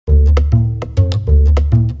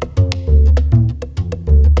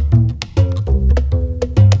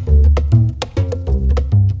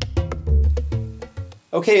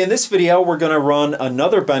Okay, in this video we're going to run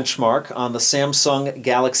another benchmark on the Samsung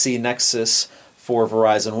Galaxy Nexus for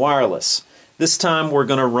Verizon Wireless. This time we're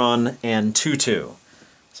going to run AnTuTu.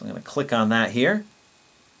 So I'm going to click on that here.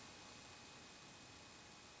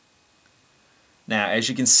 Now, as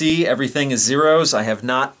you can see, everything is zeros. I have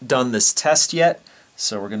not done this test yet,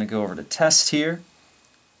 so we're going to go over to Test here,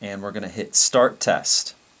 and we're going to hit Start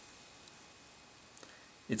Test.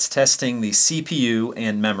 It's testing the CPU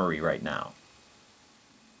and memory right now.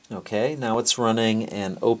 Okay, now it's running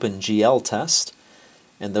an OpenGL test,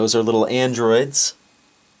 and those are little androids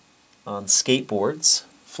on skateboards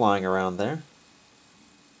flying around there.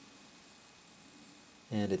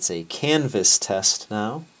 And it's a canvas test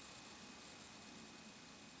now.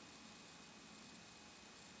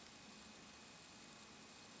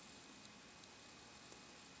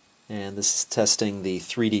 And this is testing the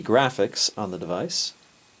 3D graphics on the device.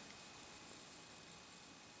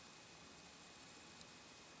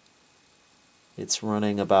 It's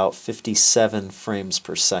running about 57 frames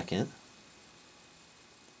per second,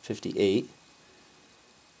 58.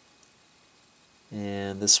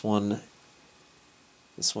 And this one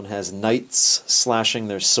has knights slashing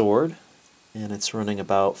their sword, and it's running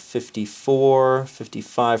about 54,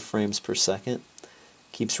 55 frames per second.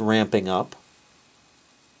 Keeps ramping up.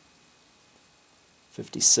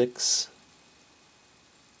 56.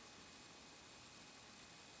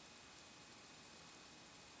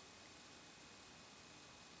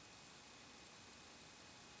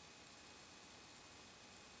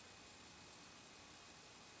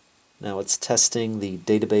 Now it's testing the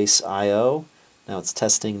database I/O. Now it's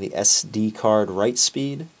testing the SD card write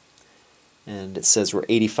speed. And it says we're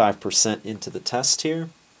 85% into the test here.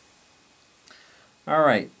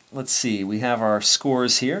 Alright, let's see. We have our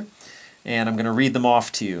scores here, and I'm going to read them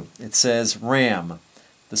off to you. It says RAM.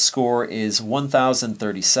 The score is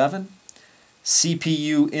 1037.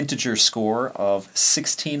 CPU integer score of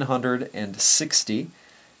 1660.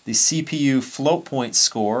 The CPU float point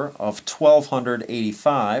score of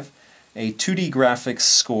 1285. A 2D graphics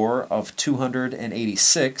score of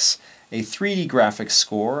 286, a 3D graphics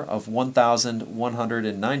score of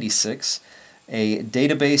 1196, a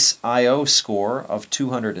database I/O score of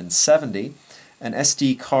 270, an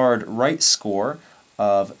SD card write score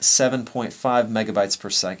of 7.5 megabytes per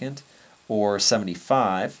second, or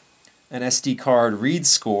 75, an SD card read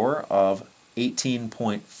score of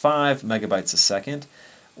 18.5 megabytes a second,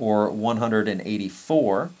 or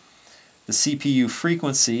 184. The CPU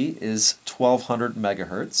frequency is 1200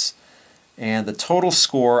 megahertz, and the total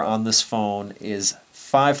score on this phone is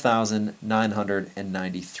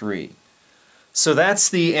 5,993. So that's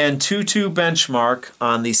the AnTuTu benchmark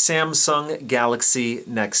on the Samsung Galaxy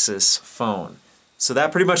Nexus phone. So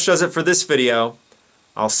that pretty much does it for this video.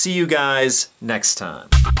 I'll see you guys next time.